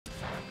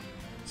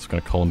Just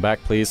gonna call him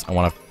back, please. I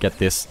want to get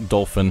this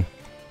dolphin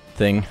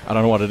thing. I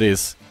don't know what it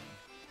is.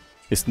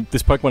 This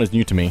Pokemon is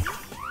new to me.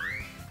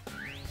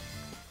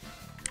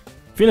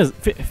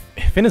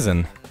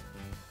 Finizen.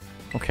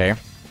 Okay.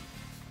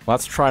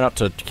 Let's try not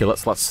to kill it,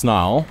 so let's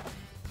snarl.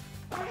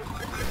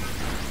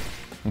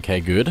 Okay,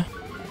 good.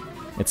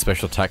 Its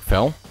special attack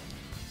fell.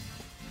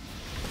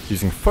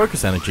 Using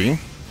focus energy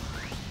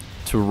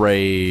to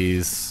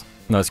raise...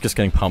 No, it's just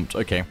getting pumped.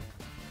 Okay.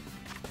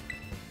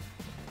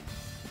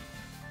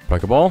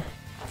 Pokeball.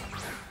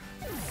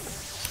 I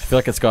feel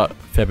like it's got a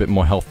fair bit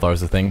more health though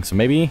as a thing, so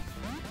maybe...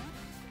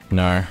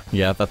 No.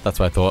 Yeah, that's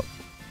what I thought.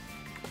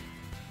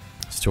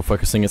 Still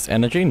focusing its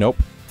energy? Nope.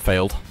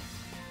 Failed.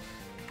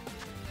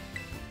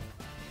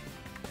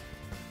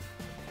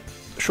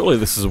 Surely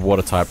this is a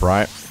water type,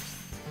 right?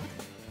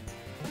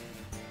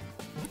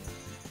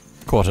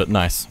 Caught it.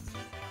 Nice.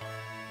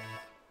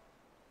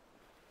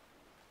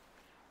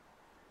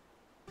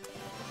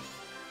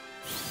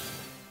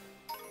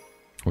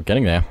 We're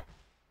getting there.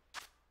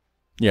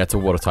 Yeah, it's a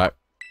water type.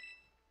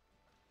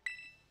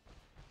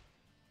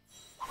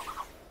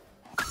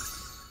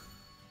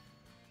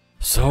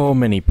 So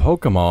many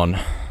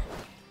Pokemon.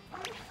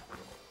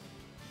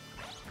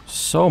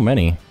 So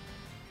many.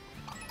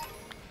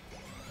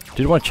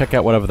 Did want to check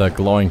out whatever the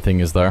glowing thing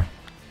is though.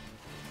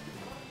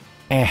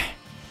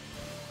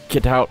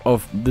 Get out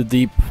of the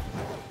deep.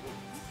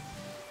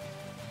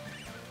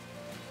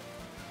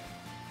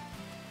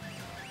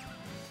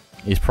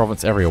 East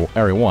Province Area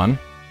 1.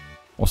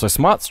 Also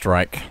Smart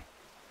Strike.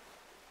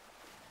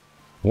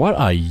 What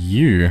are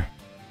you?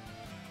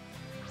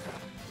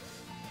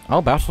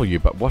 I'll battle you,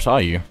 but what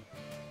are you?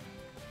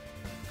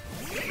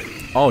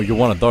 Oh, you're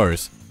one of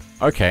those.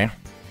 Okay.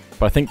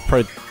 But I think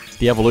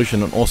the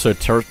evolution and also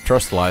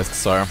terrestrialized,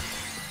 so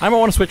I might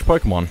want to switch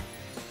Pokemon.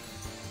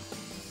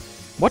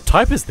 What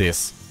type is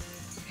this?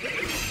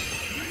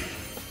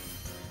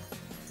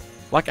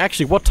 Like,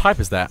 actually, what type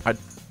is that? I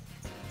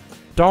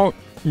don't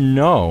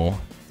know.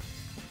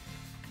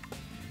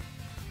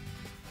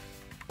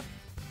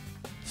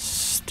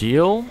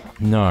 Steel?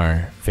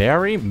 No.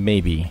 Fairy?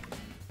 Maybe.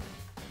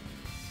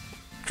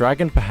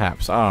 Dragon?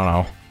 Perhaps.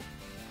 I don't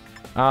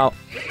know.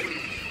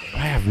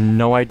 I have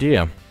no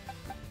idea.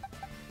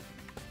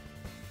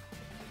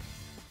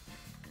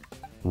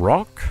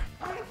 Rock?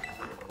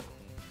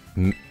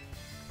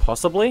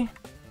 Possibly?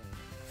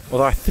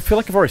 Although I feel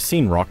like I've already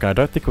seen Rock, and I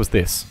don't think it was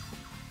this.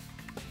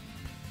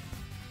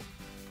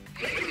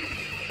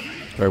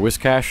 Go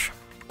Whiscash.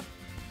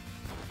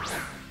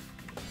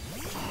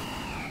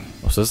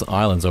 Oh, so there's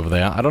islands over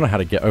there. I don't know how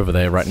to get over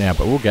there right now,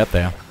 but we'll get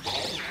there.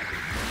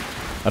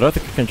 I don't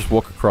think I can just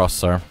walk across,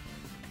 so...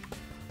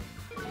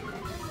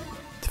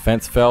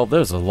 Defense fell.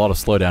 There's a lot of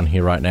slowdown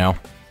here right now.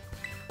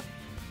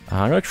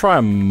 I'm gonna try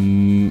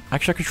actually,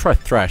 I could try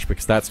Thrash,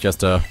 because that's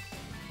just a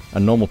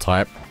normal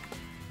type.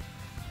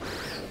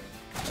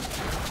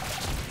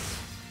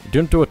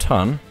 Didn't do a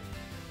ton.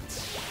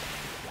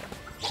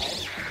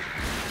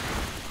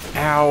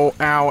 Ow,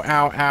 ow,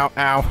 ow, ow,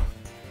 ow.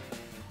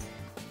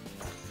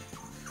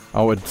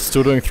 Oh, it's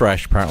still doing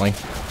Thrash, apparently.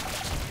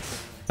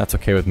 That's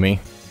okay with me.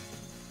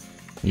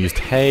 Used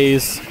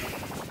Haze.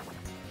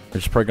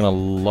 Which is probably gonna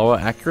lower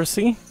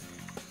accuracy?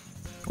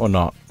 Or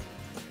not?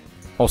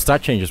 Oh,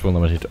 stat changes were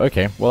limited.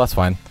 Okay, well that's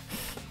fine.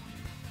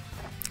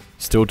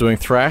 Still doing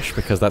Thrash,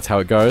 because that's how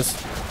it goes.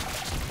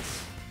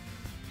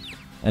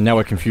 And now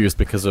we're confused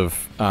because of,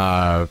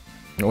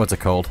 what's it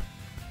called?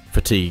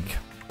 Fatigue.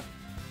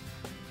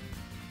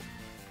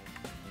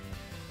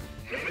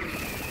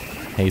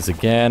 Haze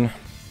again.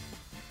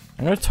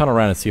 I'm gonna turn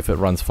around and see if it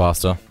runs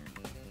faster.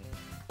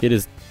 It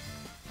is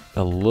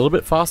a little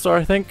bit faster,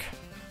 I think.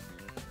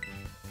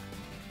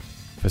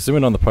 If I zoom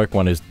in on the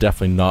Pokemon, is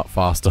definitely not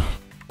faster.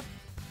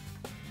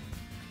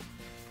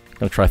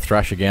 Gonna try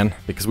Thrash again,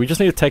 because we just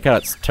need to take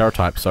out its Terra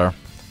type, so...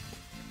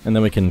 And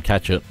then we can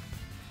catch it.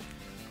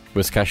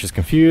 Whiscash is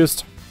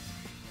confused.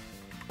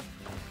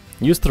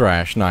 Use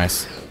Thrash,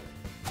 nice.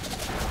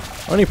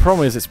 Only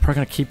problem is it's probably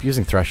gonna keep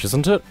using Thrash,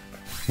 isn't it?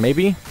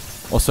 Maybe?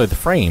 Also, the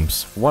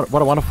frames. What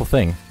a wonderful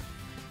thing.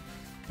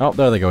 Oh,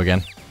 there they go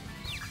again.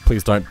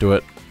 Please don't do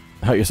it.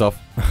 Hurt yourself.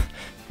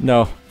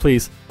 No,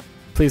 please.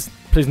 Please,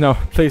 please, no,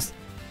 please.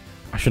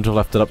 I shouldn't have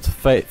left it up to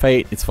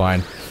fate. It's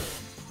fine.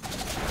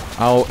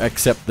 I'll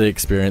accept the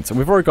experience. And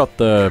we've already got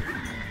the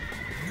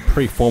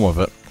pre-form of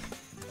it.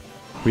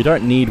 We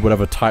don't need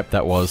whatever type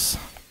that was.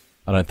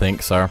 I don't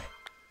think so.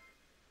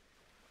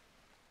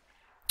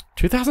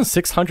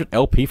 2,600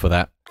 LP for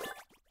that.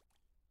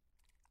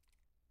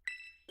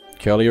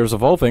 Curlier is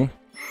evolving.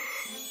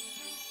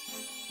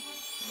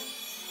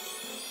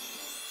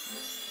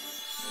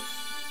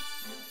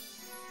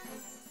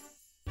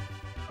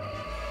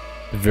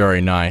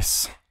 Very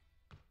nice.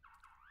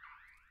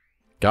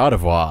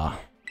 Gardevoir.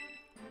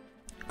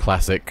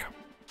 Classic.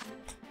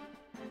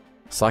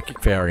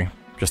 Psychic Fairy.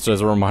 Just as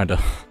a reminder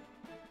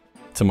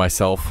to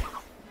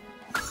myself.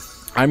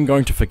 I'm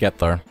going to forget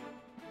though.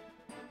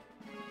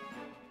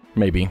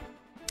 Maybe.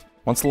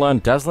 Wants to learn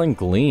Dazzling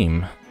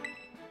Gleam.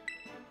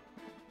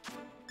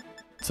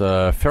 It's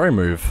a fairy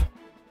move.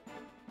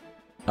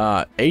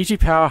 80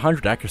 power,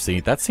 100 accuracy.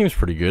 That seems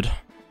pretty good.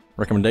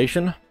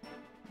 Recommendation?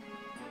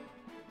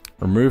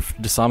 Remove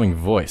disarming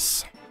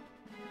voice.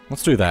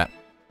 Let's do that.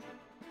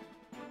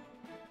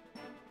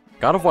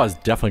 Gardevoir is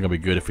definitely gonna be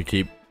good if we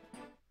keep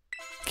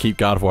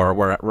Gardevoir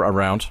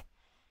around.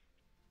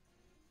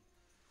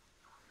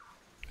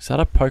 Is that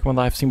a Pokemon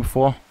that I've seen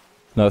before?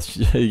 No, it's,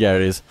 yeah,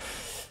 it is.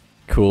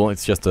 Cool,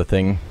 it's just a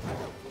thing.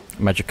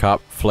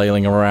 Magikarp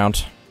flailing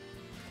around.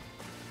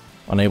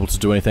 Unable to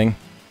do anything.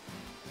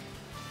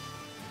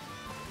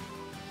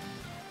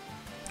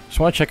 Just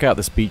want to check out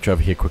this beach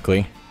over here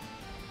quickly.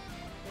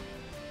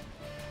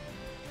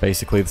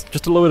 Basically, it's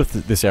just a little bit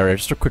of this area,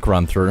 just a quick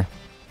run through.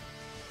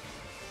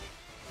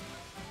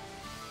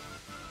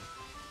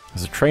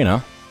 There's a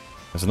trainer.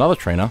 There's another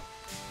trainer.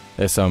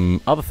 There's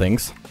some other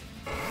things.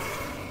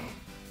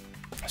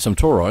 Some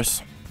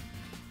Tauros.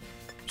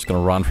 Just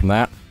gonna run from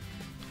that.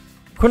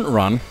 Couldn't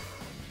run.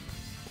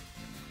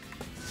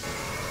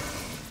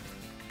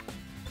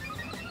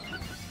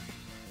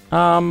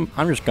 I'm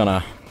just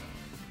gonna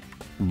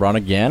run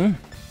again.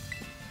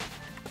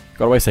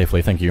 Got away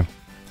safely, thank you.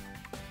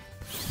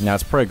 Now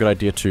it's probably a good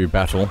idea to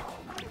battle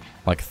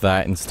like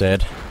that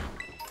instead.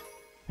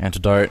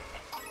 Antidote.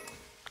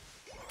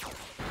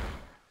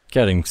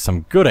 Getting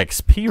some good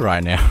XP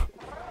right now.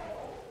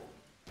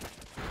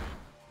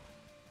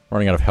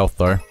 Running out of health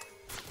though.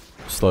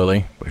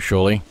 Slowly, but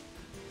surely.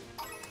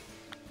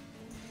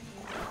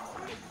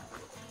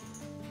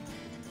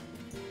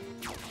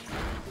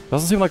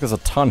 Doesn't seem like there's a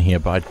ton here,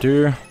 but I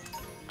do...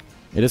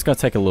 It is going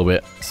to take a little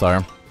bit,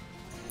 so...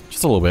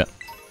 Just a little bit.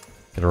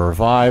 Get a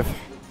revive.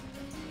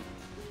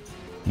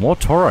 More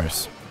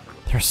Tauros.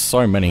 There's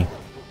so many.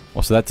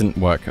 Oh, so that didn't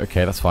work.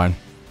 Okay, that's fine.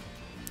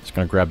 Just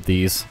going to grab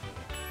these.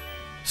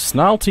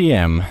 Snarl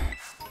TM.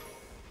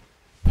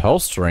 Pearl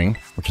String,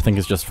 which I think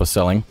is just for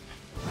selling.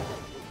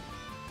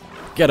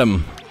 Get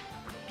him!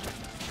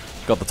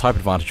 Got the type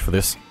advantage for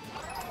this.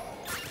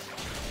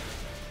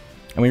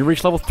 And we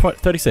reached level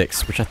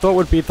 36, which I thought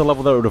would be the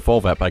level that it would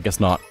evolve at, but I guess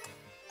not.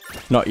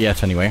 Not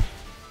yet, anyway.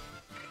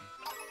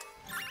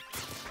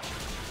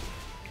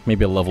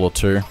 Maybe a level or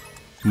two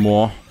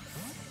more.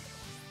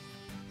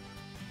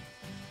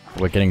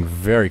 We're getting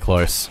very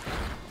close.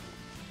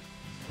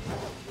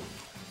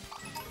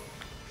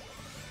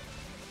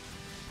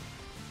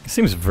 It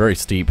seems very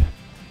steep.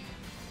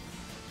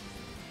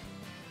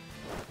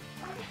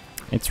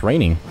 It's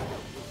raining.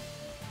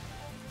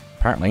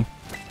 Apparently.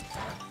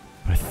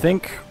 I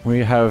think we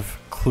have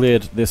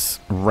cleared this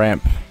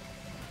ramp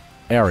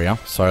area,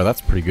 so that's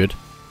pretty good.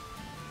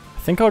 I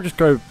think I'll just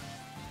go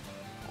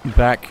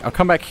back. I'll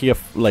come back here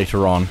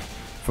later on,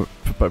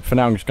 but for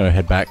now I'm just going to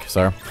head back,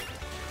 so.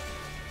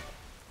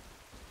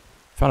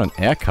 Found an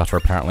air cutter,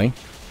 apparently.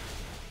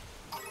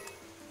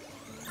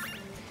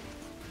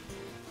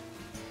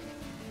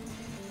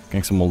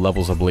 Getting some more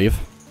levels, I believe.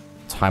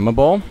 Timer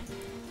ball.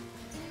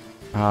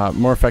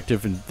 More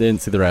effective,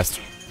 didn't see the rest.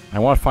 I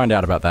want to find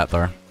out about that,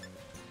 though.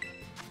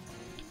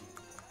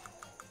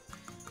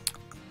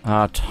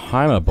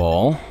 Timer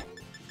ball.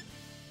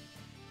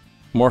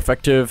 More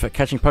effective at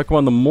catching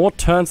Pokemon the more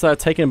turns that are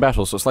taken in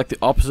battle, so it's like the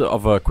opposite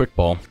of a quick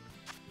ball.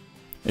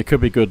 It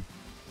could be good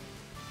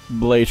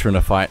later in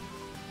a fight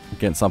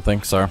against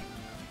something, so.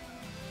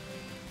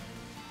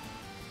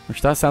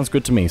 Which that sounds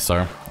good to me,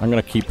 so I'm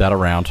gonna keep that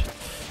around.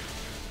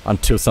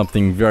 Until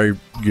something very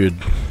good,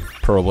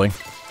 probably.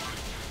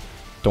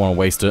 Don't want to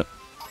waste it.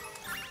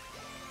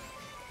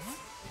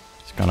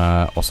 Just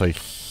gonna also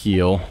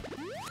heal.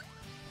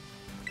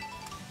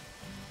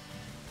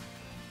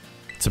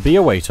 To be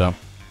a waiter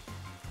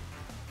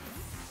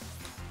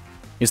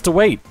is to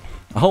wait.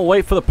 I'll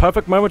wait for the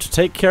perfect moment to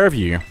take care of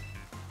you.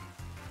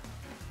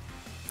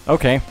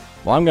 Okay,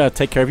 well I'm gonna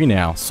take care of you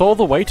now. Saul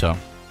the waiter.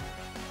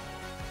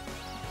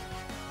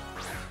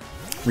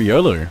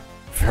 Riolu.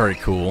 Very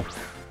cool.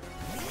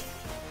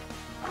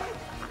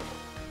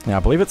 Now I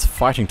believe it's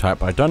fighting type,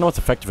 but I don't know what's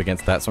effective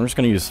against that, so I'm just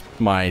gonna use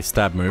my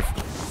stab move.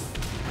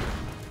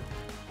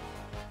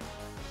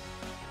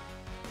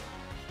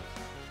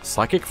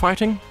 Psychic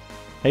fighting?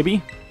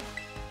 Maybe?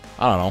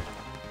 I don't know.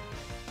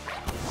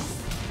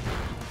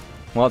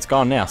 Well, it's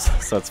gone now,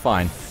 so it's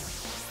fine.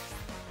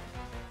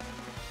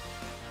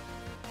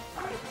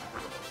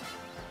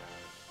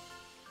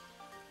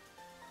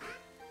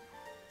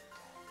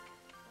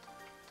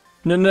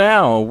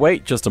 Now,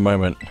 wait just a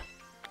moment.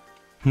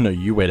 No,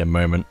 you wait a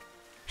moment.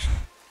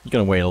 You're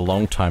gonna wait a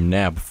long time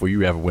now before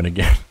you ever win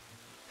again.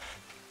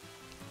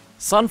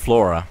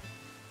 Sunflora.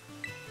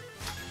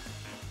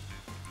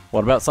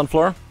 What about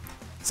Sunflora?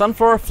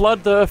 Sunflora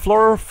flood the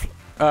floral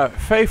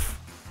faith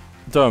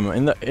dome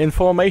in the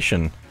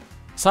information.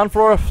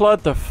 Sunflora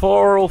flood the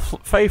floral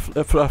faith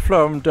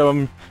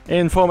dome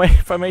in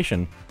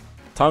formation.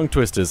 Tongue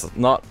twisters,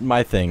 not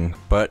my thing,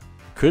 but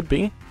could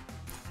be.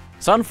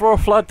 Sunflora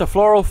flood the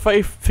floral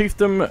faith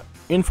dome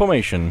in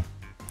formation.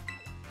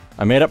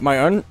 I made up my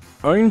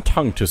own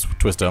tongue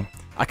twister.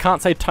 I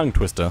can't say tongue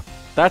twister.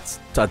 That's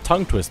a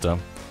tongue twister.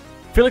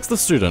 Felix the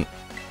student.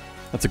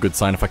 That's a good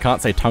sign. If I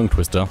can't say tongue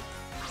twister,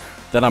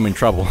 then I'm in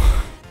trouble.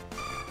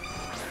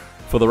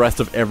 for the rest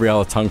of every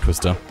other tongue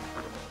twister.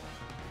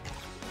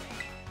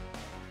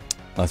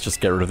 Let's just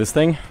get rid of this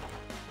thing.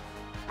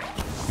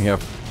 We have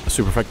a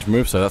super effective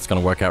move, so that's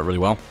going to work out really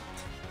well.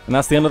 And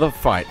that's the end of the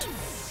fight.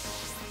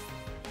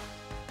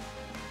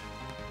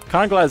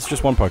 Kinda glad it's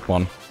just one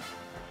Pokemon.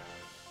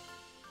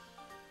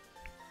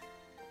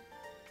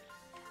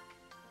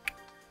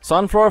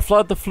 Sunflower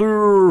Flood the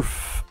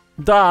Floof.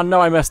 No,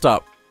 I messed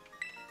up.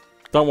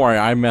 Don't worry,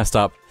 I messed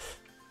up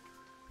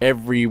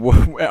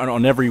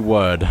on every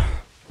word.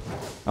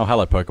 Oh,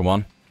 hello,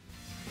 Pokemon.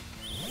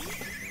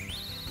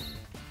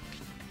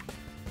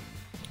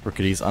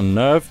 Rickety's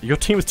unnerved. Your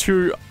team is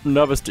too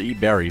nervous to eat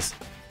berries.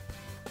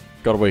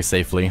 Got away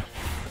safely.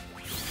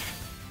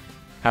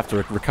 Have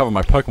to recover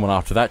my Pokemon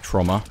after that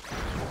trauma.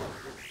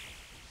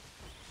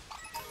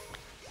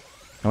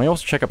 Let me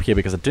also check up here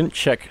because I didn't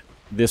check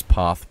this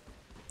path.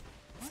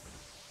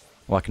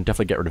 Well, I can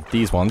definitely get rid of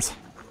these ones,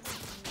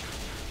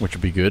 which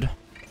would be good.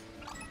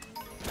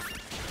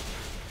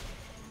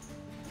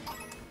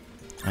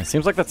 And it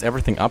seems like that's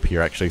everything up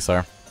here, actually, so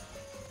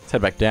let's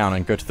head back down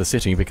and go to the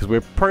city, because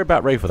we're probably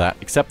about ready for that,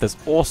 except there's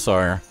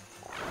also...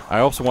 I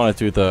also want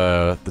to do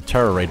the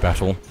Terror Raid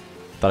battle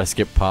that I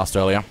skipped past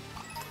earlier.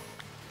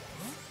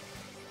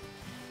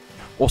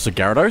 Also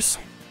Gyarados.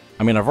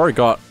 I mean, I've already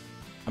got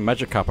a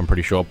Magikarp, I'm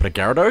pretty sure, but a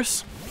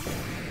Gyarados?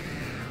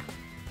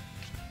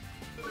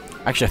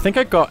 Actually, I think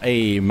I got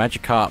a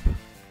Magikarp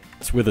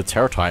with a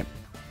Terror type.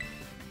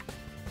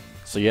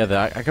 So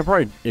yeah, I could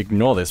probably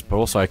ignore this, but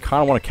also I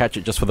kind of want to catch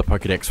it just for the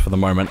Pokédex for the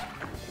moment.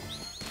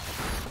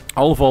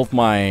 I'll evolve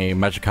my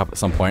Magikarp at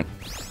some point,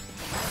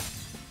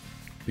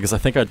 because I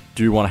think I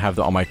do want to have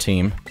that on my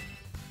team.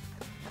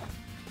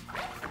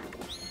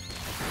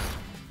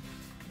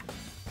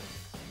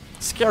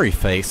 Scary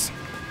face.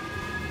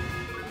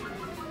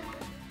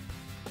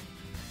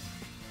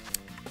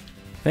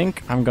 I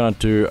think I'm gonna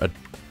do a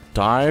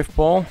Dive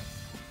Ball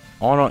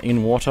on or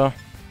in water.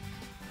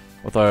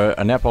 Although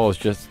a Net Ball is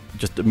just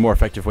more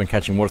effective when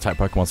catching water-type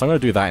Pokemon, so I'm gonna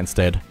do that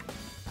instead.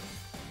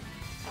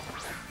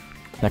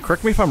 Now,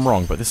 correct me if I'm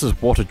wrong, but this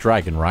is Water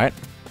Dragon, right?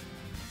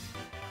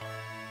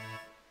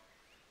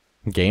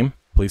 Game,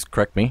 please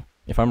correct me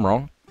if I'm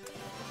wrong.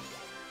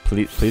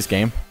 Please,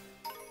 game.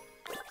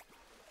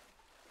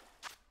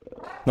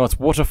 No, it's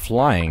Water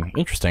Flying.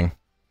 Interesting.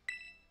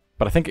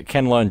 But I think it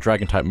can learn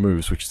Dragon-type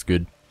moves, which is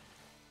good.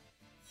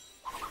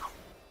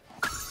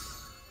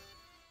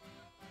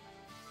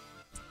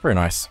 Very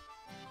nice.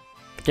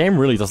 The game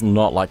really does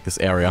not like this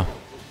area.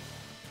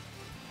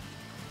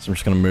 So I'm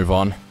just going to move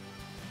on.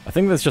 I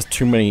think there's just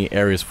too many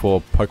areas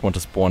for Pokemon to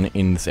spawn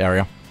in this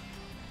area.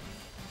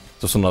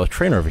 There's also another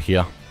trainer over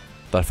here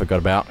that I forgot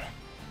about.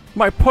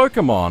 My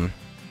Pokemon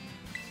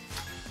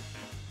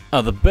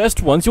are the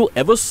best ones you'll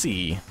ever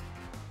see.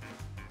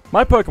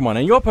 My Pokemon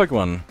and your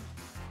Pokemon.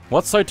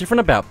 What's so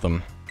different about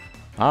them?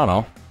 I don't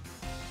know.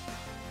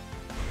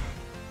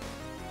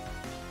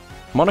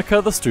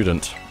 Monica the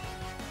student.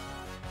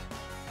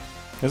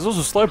 There's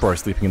also Slowbro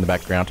sleeping in the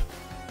background.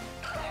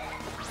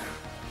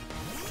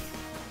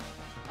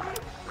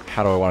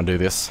 How do I want to do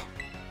this?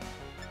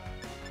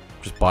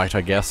 Just bite,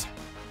 I guess.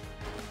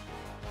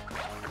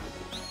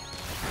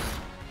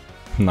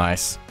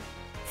 Nice.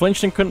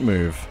 Flinched and couldn't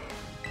move.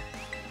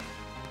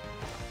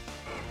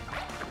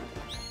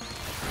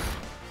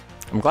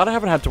 I'm glad I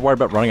haven't had to worry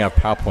about running out of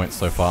power points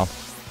so far.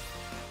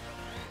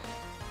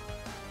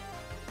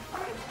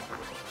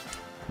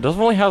 It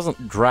definitely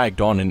hasn't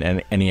dragged on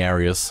in any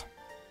areas.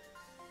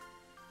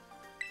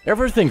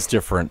 Everything's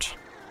different.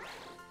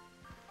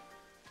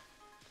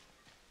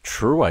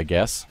 True, I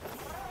guess.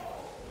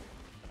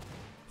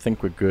 I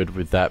think we're good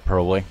with that,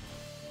 probably.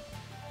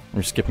 I'm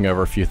just skipping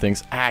over a few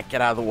things. Ah,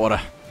 get out of the water.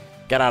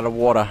 Get out of the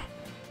water.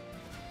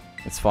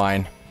 It's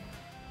fine.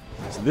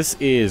 So this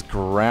is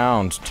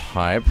ground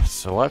type,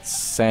 so let's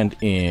send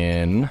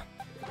in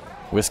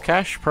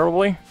Whiscash,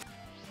 probably.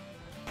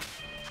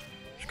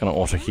 Just gonna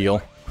auto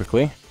heal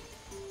quickly.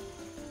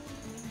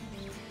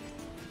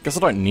 Guess I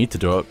don't need to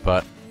do it,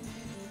 but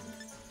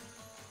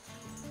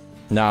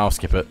no, I'll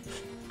skip it.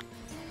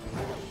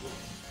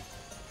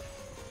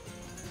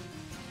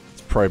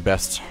 It's probably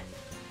best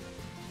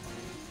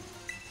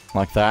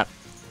like that.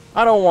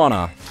 I don't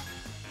wanna.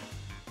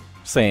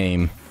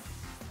 Same.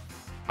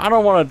 I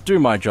don't want to do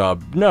my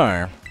job.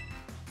 No.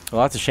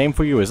 Well, that's a shame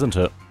for you, isn't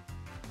it?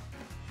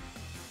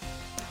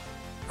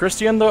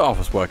 Christian, the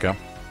office worker.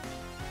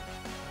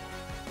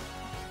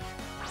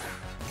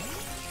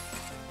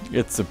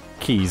 It's a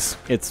keys.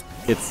 It's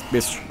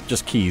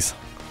just keys.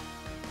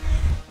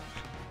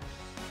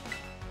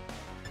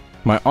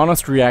 My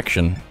honest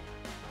reaction.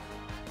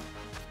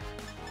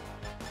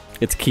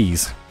 It's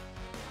keys.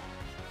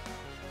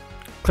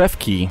 Clef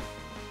key.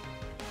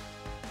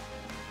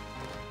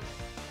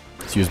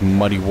 Let's use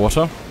muddy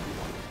water.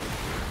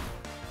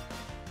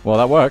 Well,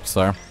 that worked,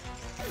 so.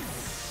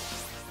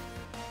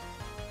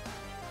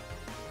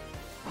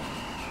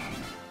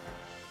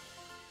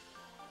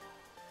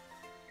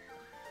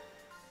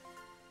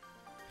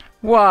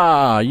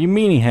 Wow, you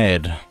meanie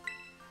head.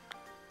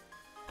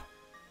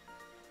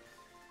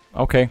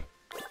 Okay.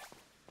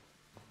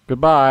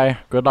 Goodbye.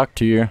 Good luck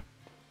to you.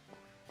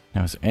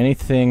 Now, is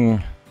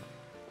anything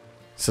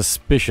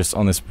suspicious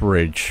on this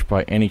bridge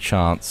by any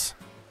chance?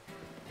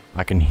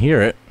 I can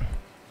hear it.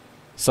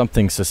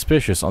 Something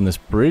suspicious on this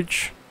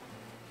bridge.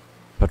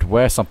 But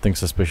where's something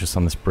suspicious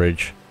on this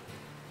bridge?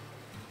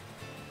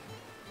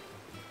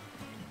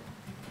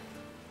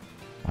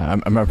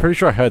 I'm pretty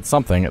sure I heard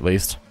something, at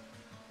least.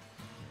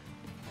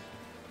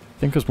 I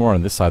think it was more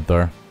on this side,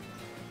 though.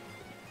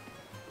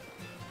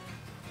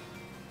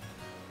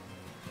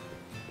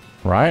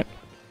 Right?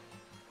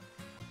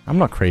 I'm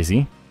not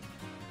crazy.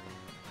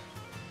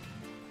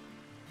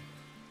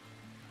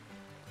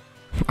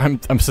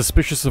 I'm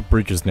suspicious of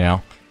bridges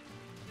now.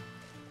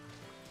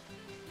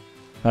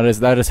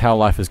 That is how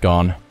life has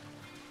gone.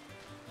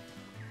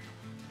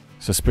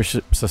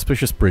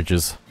 Suspicious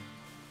bridges.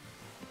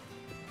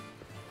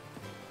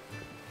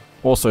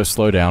 Also,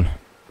 slow down.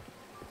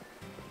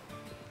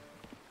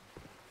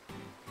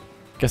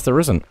 Guess there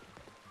isn't.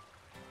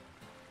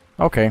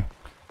 Okay.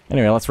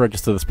 Anyway, let's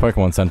register this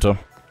Pokemon Center.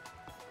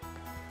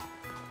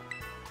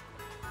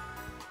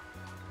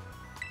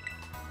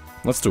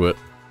 Let's do it.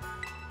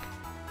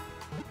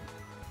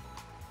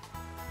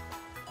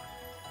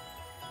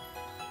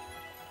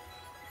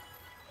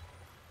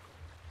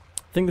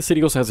 I think the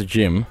city also has a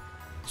gym,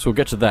 so we'll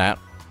get to that.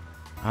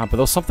 But there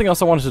was something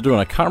else I wanted to do,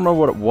 and I can't remember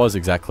what it was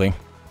exactly.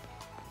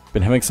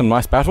 Been having some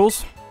nice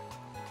battles.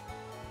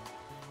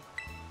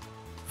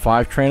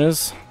 5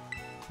 trainers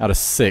out of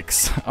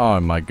 6. Oh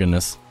my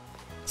goodness.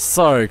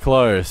 So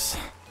close.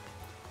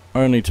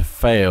 Only to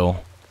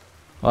fail.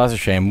 Well, that's a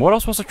shame. What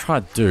else was I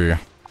trying to do?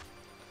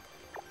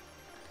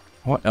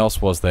 What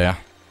else was there?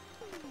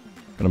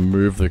 Gonna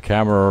move the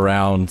camera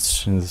around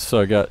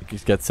so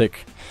get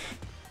sick.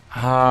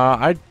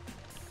 I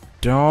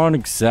don't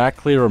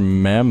exactly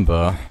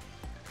remember.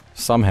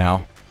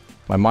 Somehow.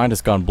 My mind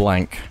has gone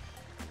blank.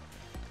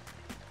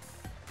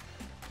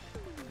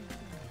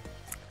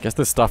 Guess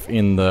there's stuff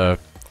in the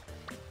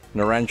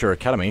Naranja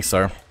Academy,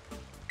 so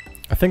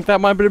I think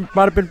that might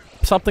have been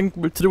something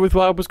to do with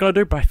what I was going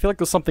to do, but I feel like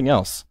there's something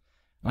else.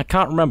 I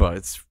can't remember.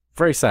 It's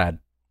very sad.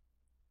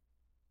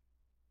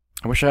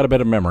 I wish I had a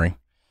better memory.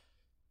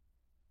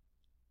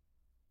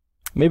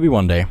 Maybe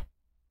one day.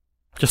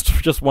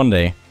 Just one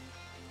day.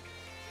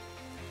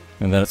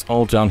 And then it's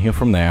all downhill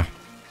from there.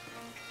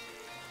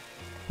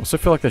 I also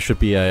feel like there should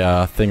be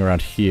a thing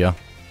around here.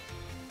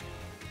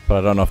 But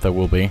I don't know if there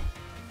will be.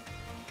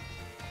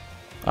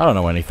 I don't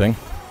know anything.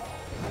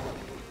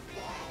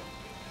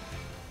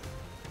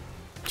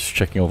 Just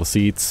checking all the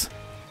seeds.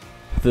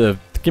 The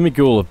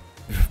Gimmighoul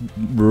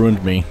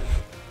ruined me.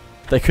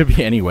 They could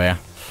be anywhere.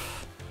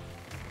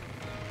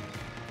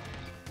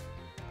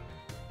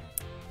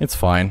 It's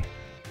fine.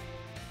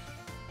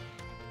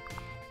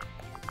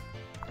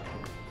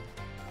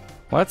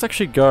 Let's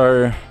actually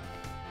go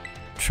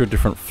to a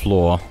different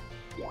floor.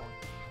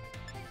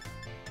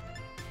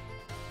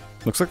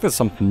 Looks like there's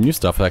some new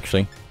stuff,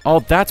 actually. Oh,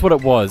 that's what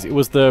it was. It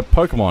was the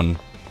Pokemon.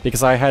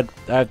 Because I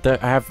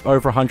have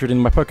over 100 in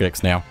my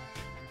Pokedex now.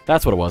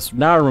 That's what it was.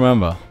 Now I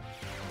remember.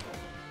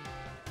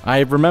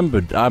 I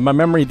remembered. My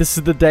memory. This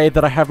is the day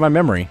that I have my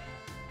memory.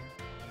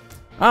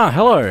 Ah,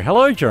 hello.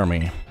 Hello,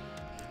 Jeremy.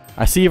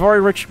 I see you've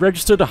already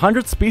registered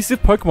 100 species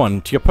of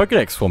Pokemon to your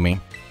Pokedex for me.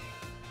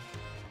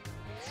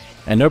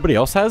 And nobody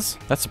else has?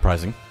 That's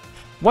surprising.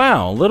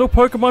 Wow, little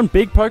Pokemon,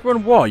 big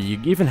Pokemon, whoa, you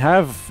even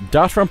have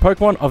data on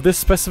Pokemon of this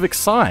specific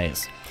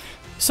size.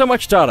 So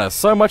much data,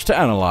 so much to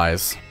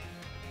analyze.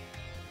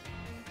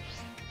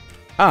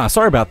 Ah,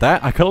 sorry about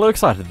that, I got a little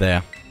excited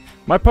there.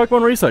 My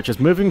Pokemon research is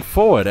moving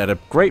forward at a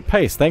great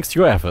pace thanks to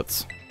your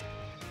efforts.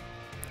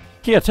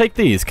 Here, take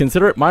these,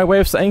 consider it my way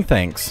of saying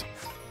thanks.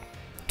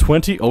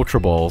 20 Ultra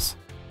Balls.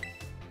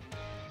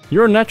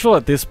 You're a natural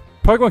at this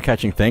Pokemon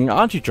catching thing,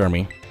 aren't you,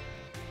 Jeremy?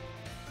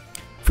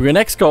 For your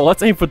next goal,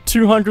 let's aim for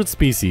 200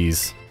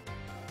 species.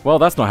 Well,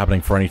 that's not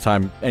happening for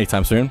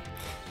anytime soon.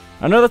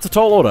 I know that's a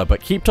tall order,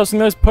 but keep tossing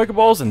those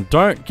Pokeballs and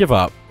don't give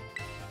up.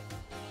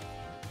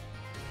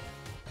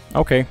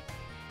 Okay.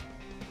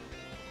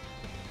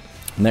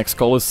 Next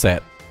goal is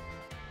set.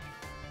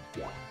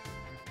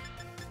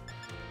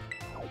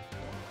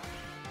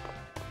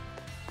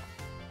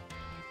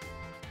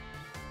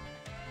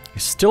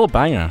 It's still a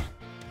banger.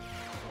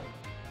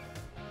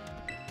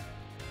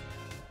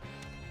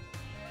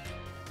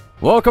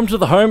 Welcome to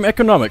the home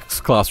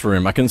economics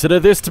classroom. I consider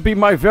this to be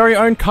my very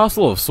own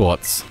castle of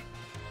sorts.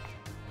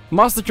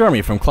 Master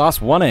Jeremy from Class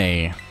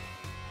 1A.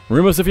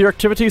 Rumors of your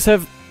activities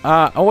have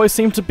always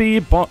seemed to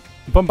be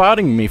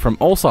bombarding me from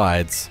all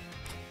sides.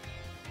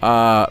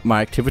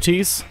 My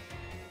activities?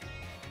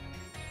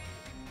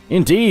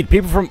 Indeed,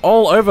 people from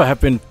all over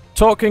have been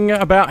talking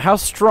about how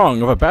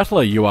strong of a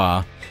battler you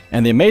are,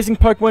 and the amazing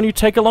Pokemon you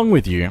take along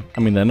with you. I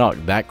mean, they're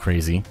not that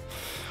crazy.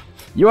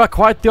 You are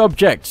quite the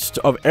object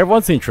of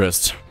everyone's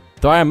interest,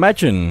 though I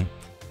imagine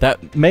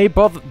that may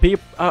be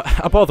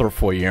a bother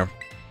for you.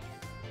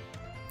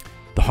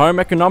 The home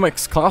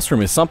economics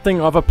classroom is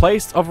something of a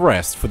place of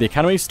rest for the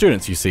Academy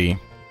students, you see.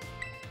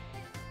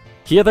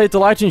 Here they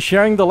delight in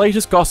sharing the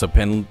latest gossip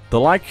and the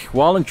like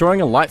while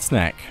enjoying a light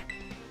snack.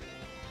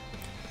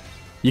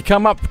 You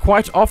come up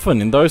quite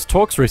often in those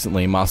talks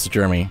recently, Master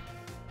Jeremy.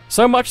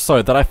 So much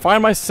so that I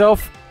find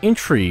myself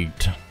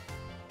intrigued.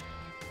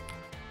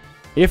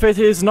 If it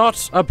is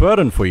not a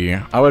burden for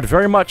you, I would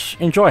very much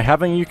enjoy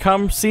having you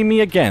come see me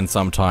again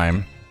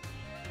sometime.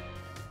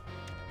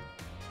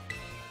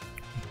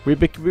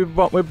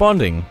 We're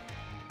bonding.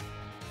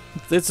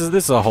 This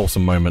is a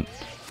wholesome moment.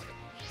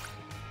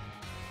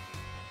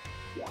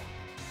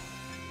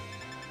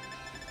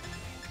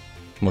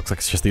 Looks like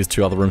it's just these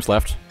two other rooms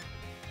left.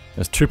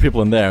 There's two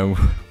people in there,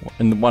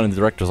 and one in the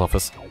director's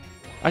office.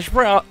 I should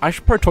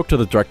probably talk to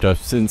the director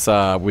since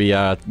we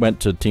went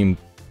to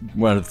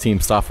one of the Team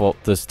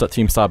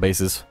Star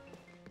bases.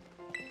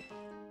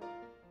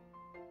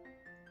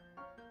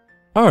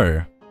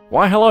 Oh,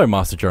 why hello,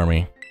 Master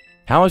Jeremy.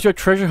 How is your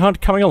treasure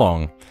hunt coming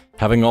along?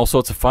 Having all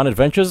sorts of fun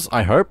adventures,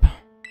 I hope?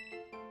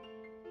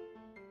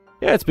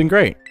 Yeah, it's been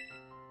great.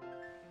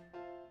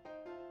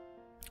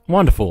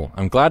 Wonderful,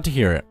 I'm glad to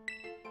hear it.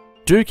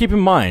 Do keep in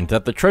mind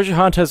that the treasure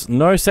hunt has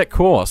no set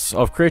course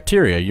of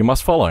criteria you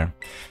must follow.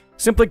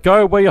 Simply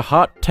go where your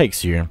heart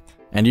takes you,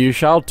 and you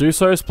shall do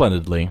so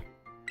splendidly.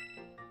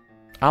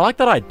 I like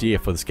that idea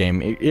for this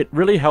game. It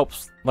really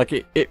helps, like,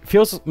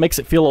 it makes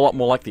it feel a lot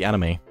more like the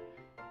anime.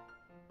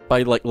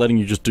 By, like, letting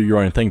you just do your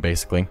own thing,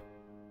 basically.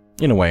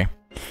 In a way.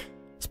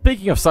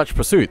 Speaking of such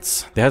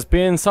pursuits, there has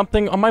been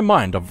something on my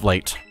mind of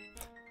late.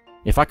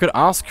 If I could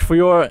ask for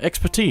your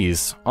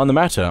expertise on the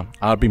matter,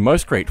 I would be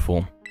most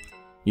grateful.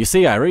 You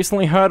see, I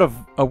recently heard of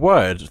a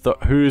word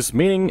whose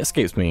meaning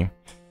escapes me.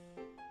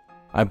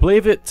 I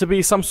believe it to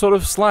be some sort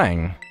of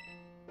slang.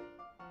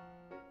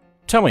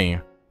 Tell me,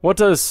 what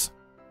does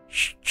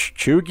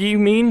chugi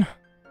mean?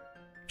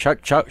 I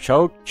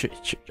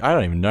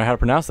don't even know how to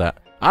pronounce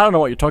that. I don't know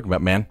what you're talking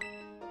about, man.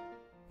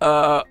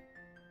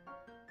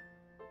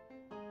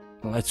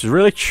 It's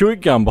really chewy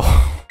gumball.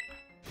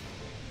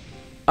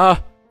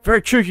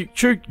 Very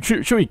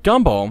chewy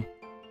gumball.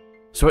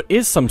 So it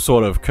is some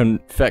sort of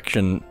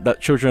confection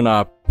that children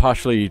are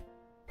partial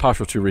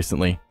to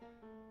recently.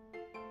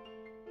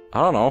 I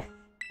don't know.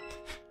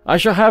 I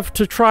shall have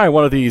to try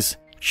one of these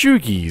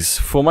chugis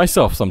for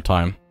myself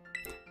sometime.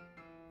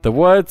 The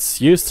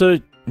words used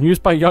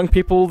by young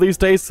people these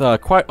days are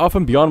quite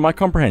often beyond my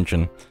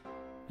comprehension.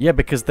 Yeah,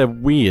 because they're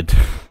weird.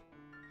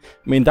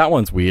 I mean, that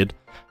one's weird.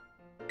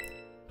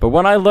 But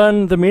when I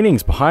learn the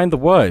meanings behind the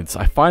words,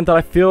 I find that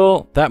I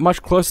feel that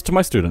much closer to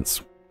my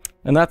students.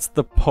 And that's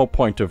the whole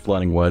point of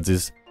learning words,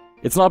 is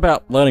it's not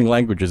about learning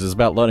languages, it's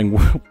about learning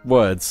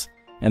words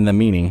and their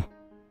meaning.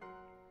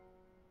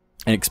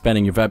 And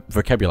expanding your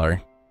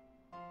vocabulary.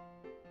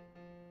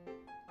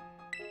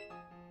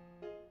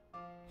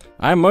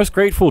 I am most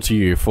grateful to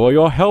you for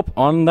your help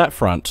on that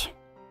front.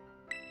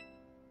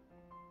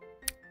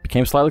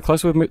 Became slightly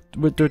closer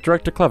with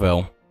Director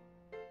Clavel.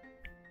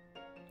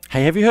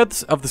 Hey, have you heard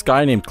of this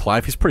guy named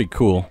Clive? He's pretty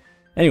cool.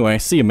 Anyway,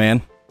 see you,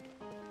 man.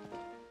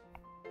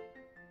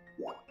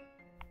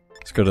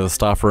 Let's go to the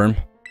staff room.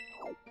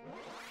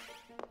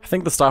 I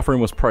think the staff room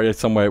was probably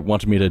somewhere it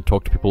wanted me to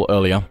talk to people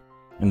earlier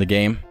in the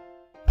game.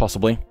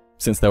 Possibly,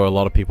 since there were a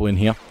lot of people in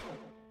here.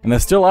 And there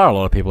still are a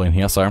lot of people in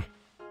here, so...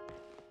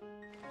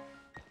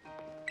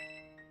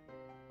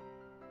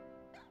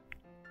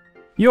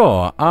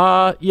 You're,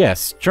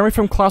 yes, Jeremy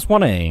from Class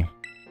 1A.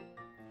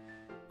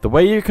 The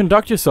way you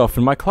conduct yourself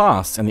in my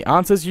class and the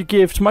answers you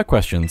give to my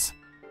questions.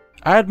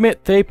 I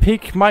admit they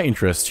pique my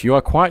interest. You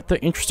are quite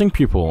the interesting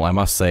pupil, I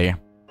must say.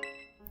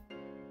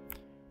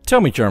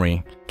 Tell me,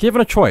 Jeremy,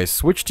 given a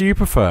choice, which do you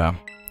prefer?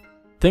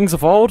 Things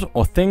of old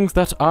or things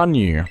that are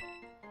new?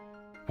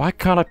 Why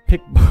can't I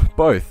pick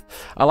both?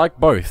 I like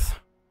both.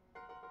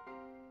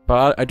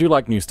 But I do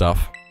like new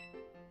stuff.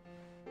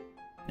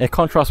 It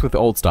contrasts with the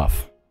old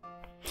stuff.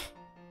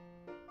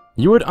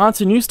 You would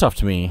answer new stuff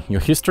to me,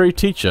 your history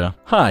teacher.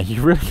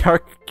 You really are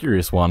a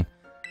curious one.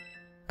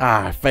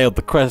 I failed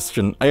the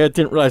question. I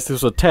didn't realize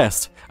this was a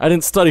test. I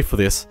didn't study for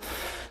this.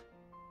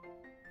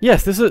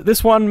 Yes,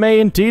 this one may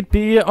indeed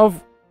be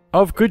of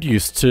good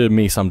use to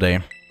me someday.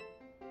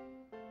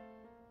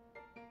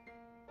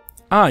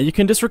 You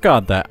can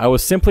disregard that. I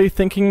was simply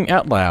thinking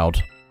out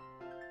loud.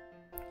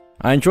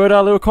 I enjoyed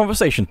our little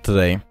conversation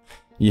today.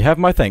 You have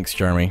my thanks,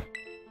 Jeremy.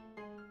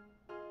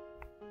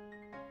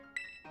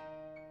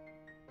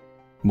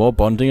 More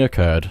bonding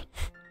occurred.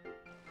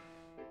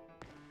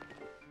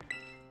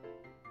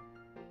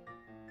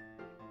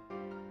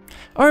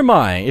 Oh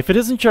my, if it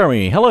isn't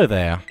Jeremy, hello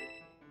there.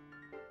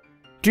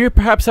 Do you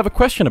perhaps have a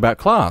question about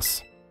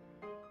class?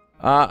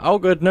 All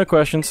good, no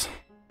questions.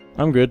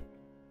 I'm good.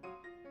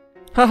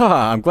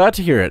 Haha, I'm glad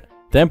to hear it.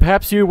 Then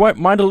perhaps you won't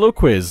mind a little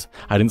quiz.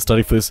 I didn't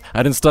study for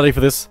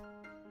this.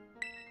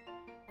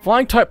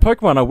 Flying type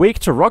Pokemon are weak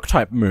to rock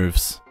type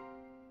moves.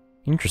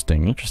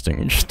 Interesting.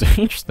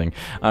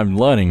 I'm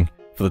learning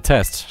for the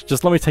test.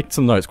 Just let me take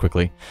some notes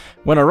quickly.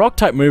 When a rock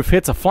type move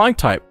hits a flying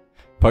type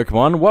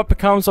Pokemon, what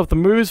becomes of the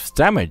move's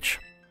damage?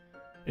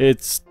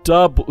 It's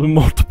double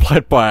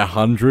multiplied by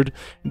 100.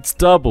 It's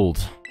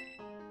doubled.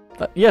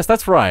 Yes,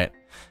 that's right.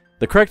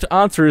 The correct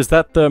answer is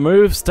that the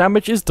move's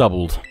damage is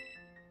doubled.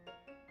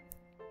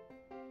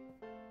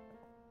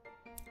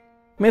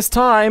 Miss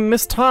Time!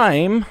 Miss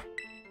Time!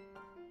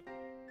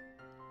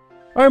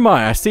 Oh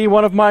my, I see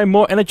one of my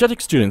more energetic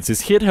students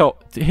is here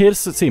to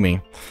see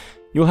me.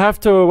 You'll have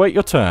to wait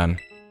your turn,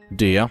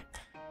 dear.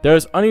 There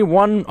is only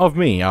one of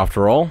me,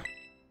 after all.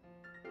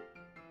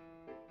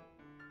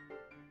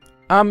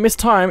 Miss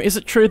Time, is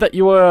it true that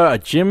you were a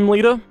gym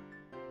leader?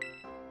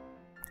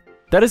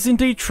 That is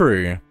indeed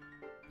true.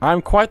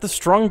 I'm quite the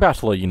strong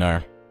battler, you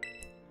know.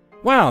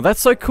 Wow,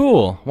 that's so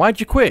cool. Why'd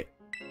you quit?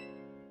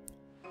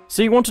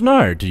 So you want to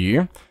know, do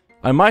you?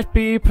 I might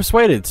be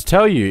persuaded to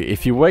tell you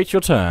if you wait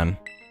your turn.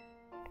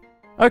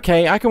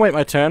 Okay, I can wait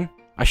my turn.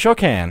 I sure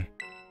can.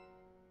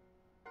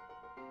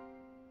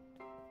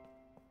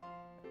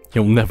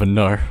 He'll never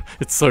know.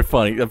 It's so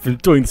funny. I've been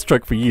doing this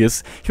joke for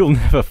years. He'll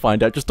never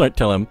find out. Just don't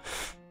tell him.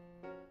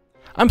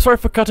 I'm sorry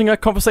for cutting our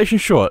conversation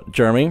short,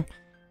 Jeremy,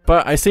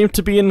 but I seem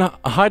to be in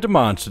high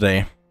demand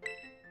today.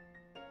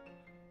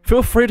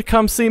 Feel free to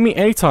come see me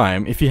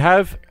anytime if you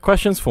have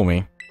questions for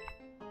me.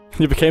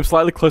 You became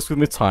slightly close with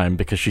Miss Time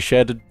because she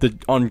shared the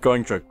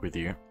ongoing joke with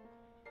you.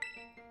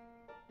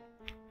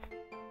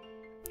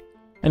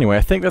 Anyway,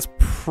 I think that's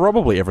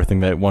probably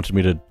everything they wanted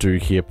me to do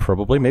here,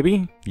 probably,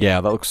 maybe?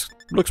 Yeah, that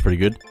looks pretty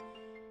good.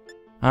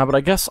 But I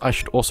guess I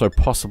should also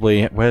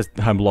possibly...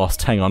 I'm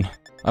lost, hang on.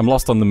 I'm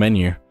lost on the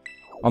menu.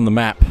 On the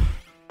map.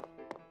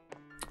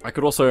 I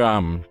could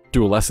also,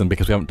 do a lesson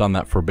because we haven't done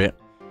that for a bit.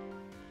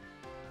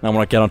 I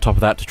want to get on top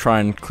of that to try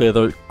and clear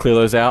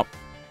those out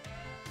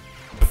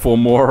before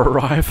more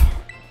arrive.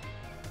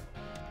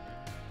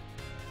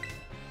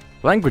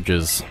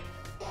 Languages.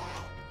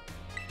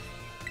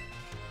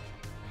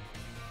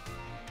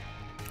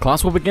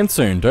 Class will begin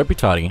soon, don't be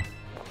tardy.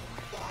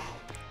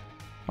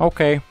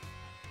 Okay.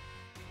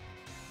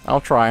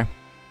 I'll try.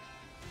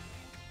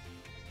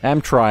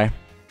 Try.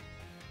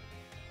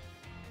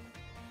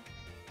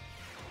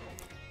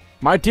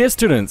 My dear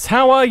students,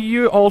 how are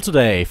you all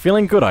today?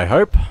 Feeling good, I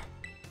hope?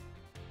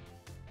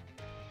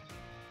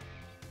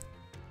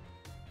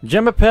 Je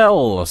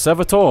m'appelle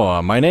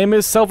Salvatore. My name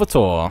is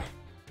Salvatore.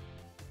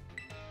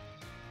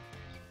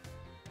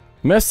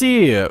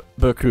 Merci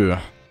beaucoup.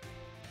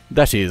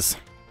 That is.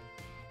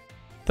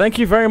 Thank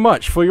you very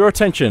much for your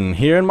attention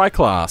here in my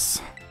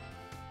class.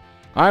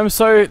 I'm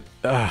so...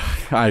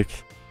 I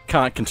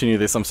can't continue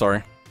this, I'm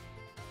sorry.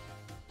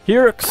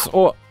 Hirux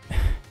or...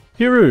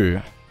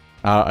 Hiru.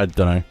 I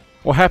don't know.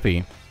 Or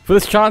happy for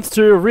this chance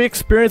to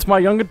re-experience my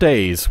younger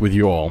days with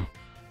you all.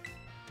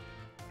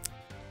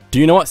 Do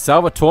you know what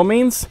Salvatore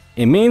means?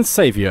 It means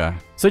savior.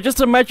 So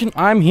just imagine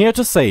I'm here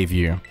to save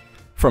you.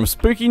 From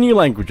spooky new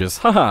languages.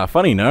 Haha,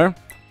 funny, no?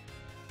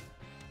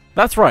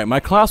 That's right, my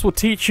class will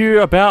teach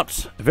you about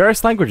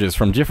various languages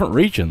from different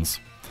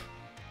regions.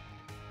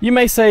 You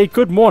may say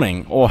good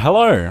morning or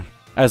hello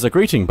as a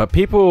greeting, but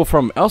people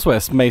from elsewhere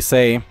may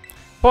say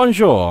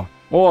bonjour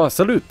or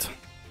salut.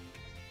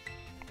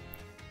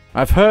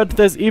 I've heard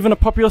there's even a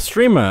popular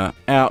streamer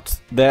out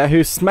there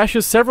who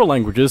smashes several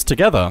languages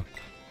together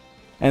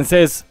and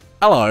says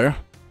hello,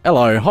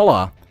 hello,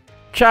 hola,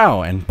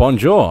 ciao, and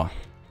bonjour.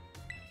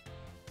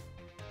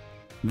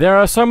 There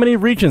are so many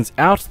regions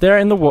out there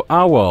in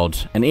our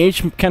world, and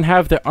each can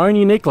have their own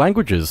unique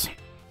languages.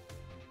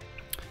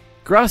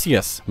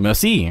 Gracias,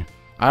 merci.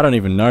 I don't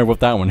even know what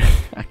that one is.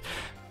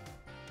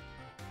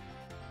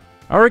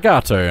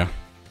 Arigato,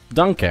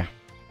 danke.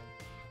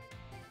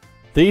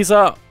 These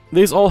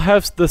all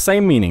have the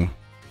same meaning.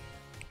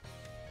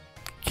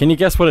 Can you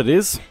guess what it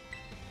is?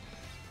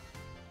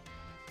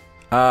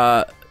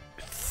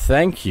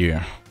 Thank you.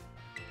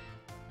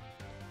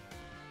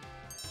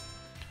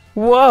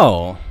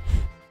 Whoa!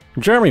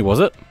 Jeremy, was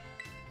it?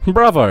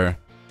 Bravo!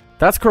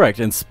 That's correct,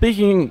 and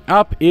speaking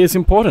up is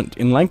important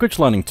in language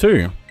learning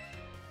too.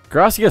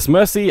 Gracias,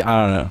 merci,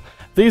 I don't know.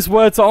 These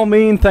words all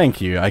mean thank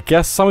you. I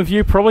guess some of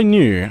you probably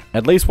knew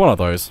at least one of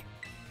those.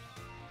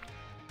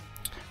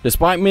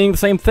 Despite meaning the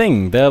same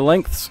thing, their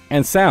lengths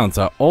and sounds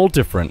are all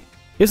different.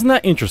 Isn't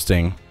that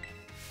interesting?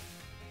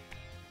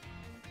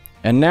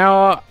 And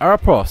now,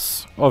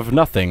 apropos of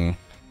nothing.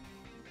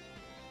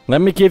 Let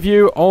me give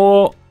you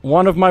all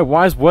one of my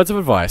wise words of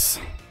advice.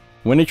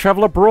 When you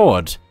travel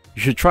abroad,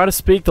 you should try to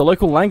speak the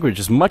local language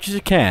as much as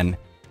you can,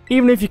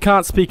 even if you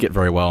can't speak it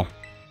very well.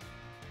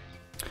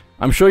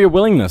 I'm sure your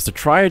willingness to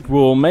try it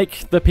will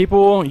make the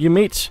people you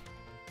meet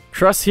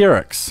trust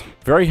Hirux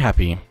very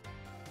happy.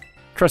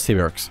 Trust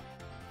Hirux.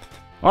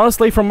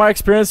 Honestly, from my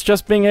experience,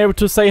 just being able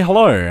to say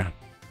hello,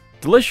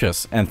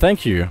 delicious, and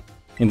thank you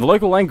in the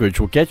local language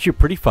will get you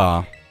pretty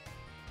far.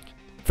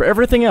 For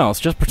everything else,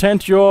 just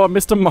pretend you're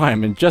Mr.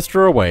 Mime and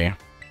gesture away.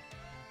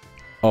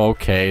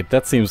 Okay,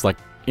 that seems like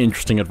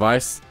interesting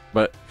advice,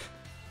 but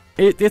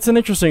it's an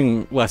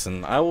interesting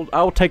lesson.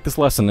 I'll take this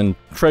lesson and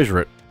treasure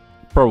it,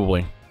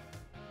 probably.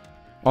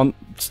 On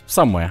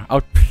somewhere.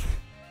 I'll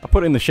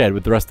put it in the shed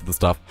with the rest of the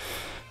stuff.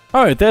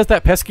 Oh, there's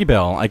that pesky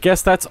bell. I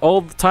guess that's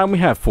all the time we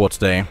have for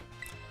today.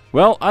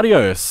 Well,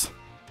 adios.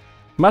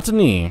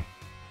 Matinee.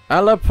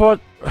 A la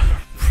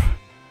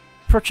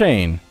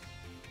prochaine.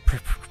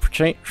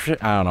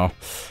 I don't know.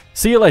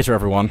 See you later,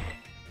 everyone.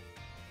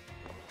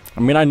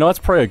 mean, I know it's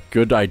probably a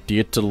good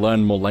idea to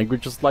learn more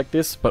languages like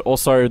this, but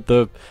also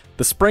the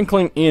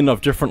sprinkling in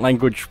of different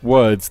language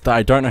words that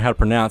I don't know how to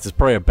pronounce is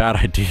probably a bad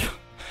idea.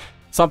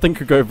 Something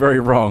could go very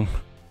wrong.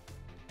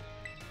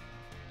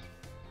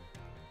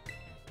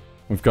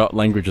 We've got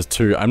languages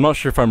too. I'm not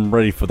sure if I'm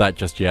ready for that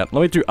just yet.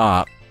 Let me do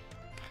art.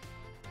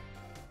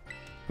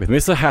 With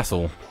Mr.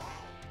 Hassel.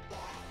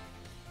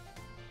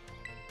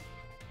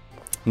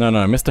 No,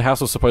 Mr.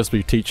 Hassel's supposed to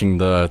be teaching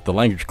the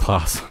language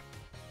class.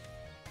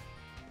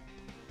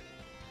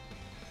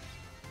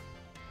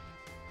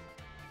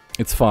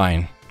 It's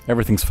fine.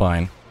 Everything's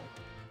fine.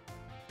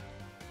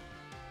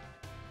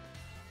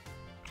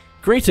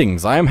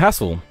 Greetings, I am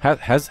Hassel.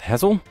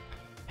 Hazel?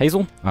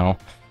 Hazel? I don't know.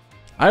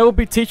 I will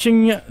be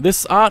teaching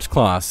this art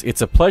class.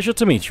 It's a pleasure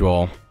to meet you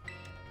all.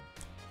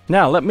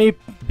 Now, let me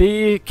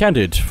be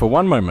candid for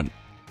one moment.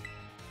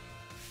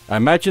 I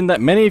imagine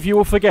that many of you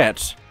will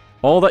forget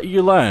all that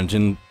you learned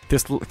in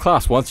this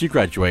class once you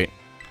graduate.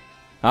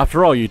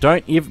 After all, you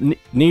don't even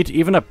need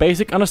even a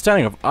basic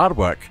understanding of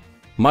artwork,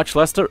 much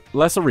less a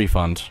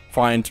refined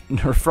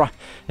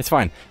it's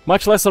fine.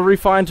 Much less a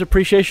refined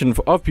appreciation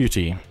of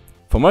beauty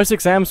for most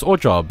exams or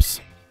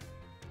jobs.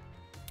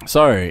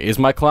 So, is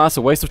my class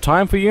a waste of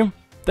time for you,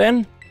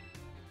 then?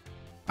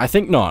 I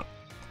think not.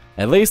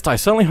 At least, I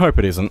certainly hope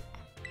it isn't.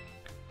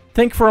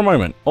 Think for a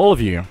moment, all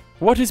of you.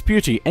 What is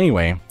beauty,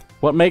 anyway?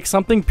 What makes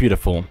something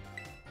beautiful?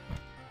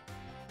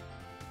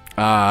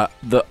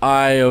 The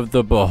eye of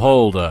the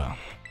beholder.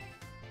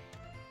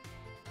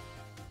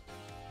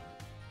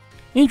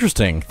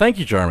 Interesting. Thank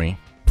you, Jeremy.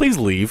 Please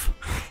leave.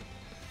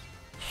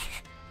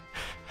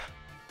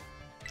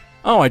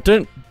 Oh, I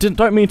don't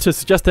mean to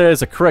suggest there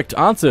is a correct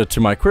answer to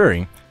my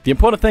query. The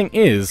important thing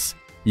is,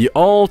 you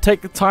all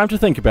take the time to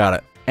think about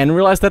it, and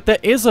realize that there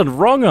is a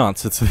wrong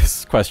answer to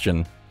this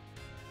question.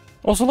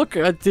 Also, look,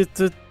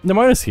 the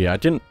Nemona's here. I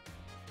didn't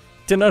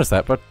notice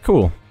that, but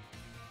cool.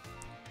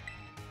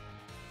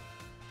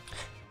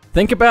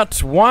 Think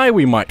about why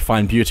we might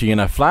find beauty in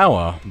a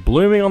flower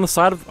blooming on the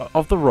side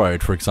of the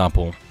road, for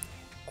example.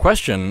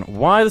 Question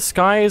why the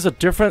sky is a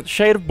different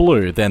shade of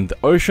blue than the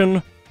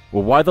ocean,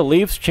 or why the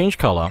leaves change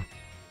color.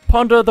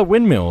 Ponder the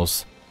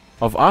windmills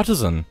of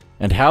Artisan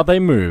and how they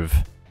move.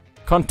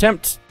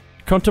 Contemplate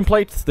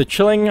the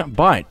chilling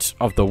bite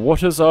of the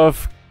waters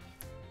of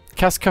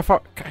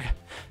Cascarafa.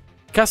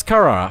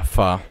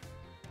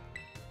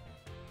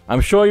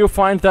 I'm sure you'll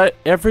find that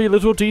every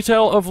little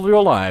detail of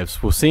your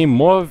lives will seem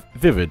more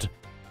vivid,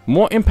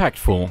 more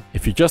impactful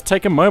if you just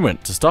take a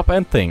moment to stop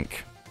and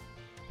think.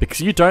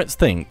 Because you don't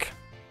think.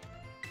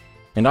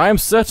 And I am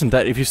certain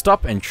that if you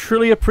stop and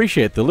truly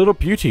appreciate the little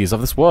beauties of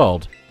this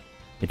world,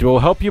 it will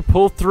help you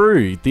pull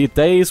through the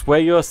days where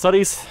your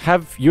studies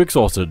have you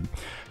exhausted,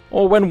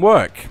 or when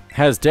work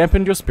has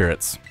dampened your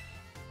spirits.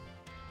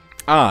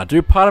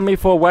 Do pardon me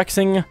for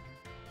waxing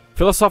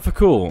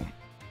philosophical.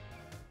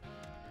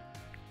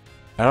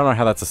 I don't know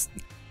how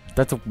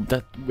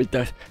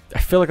I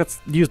feel like that's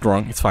used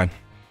wrong. It's fine.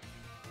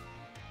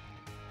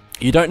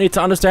 You don't need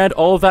to understand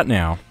all of that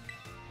now.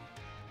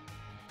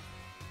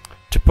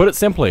 To put it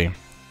simply,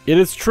 it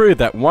is true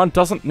that one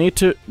doesn't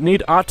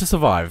need art to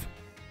survive,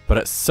 but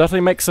it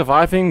certainly makes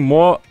surviving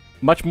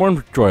much more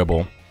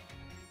enjoyable.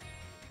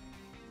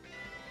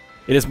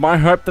 It is my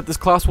hope that this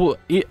class will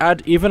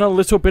add even a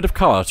little bit of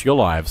color to your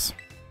lives.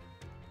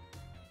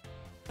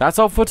 That's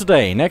all for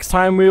today. Next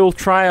time we will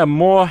try a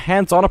more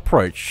hands-on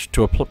approach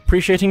to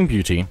appreciating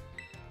beauty.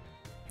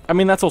 I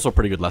mean, that's also a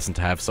pretty good lesson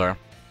to have, so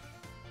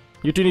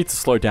you do need to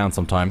slow down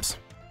sometimes.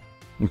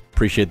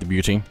 Appreciate the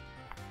beauty.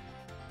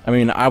 I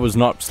mean, I was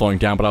not slowing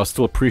down, but I was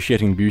still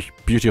appreciating the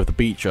beauty of the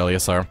beach earlier,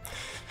 so.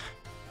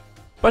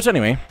 But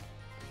anyway,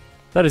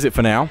 that is it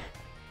for now.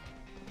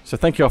 So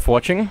thank you all for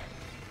watching,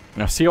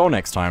 and I'll see you all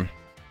next time.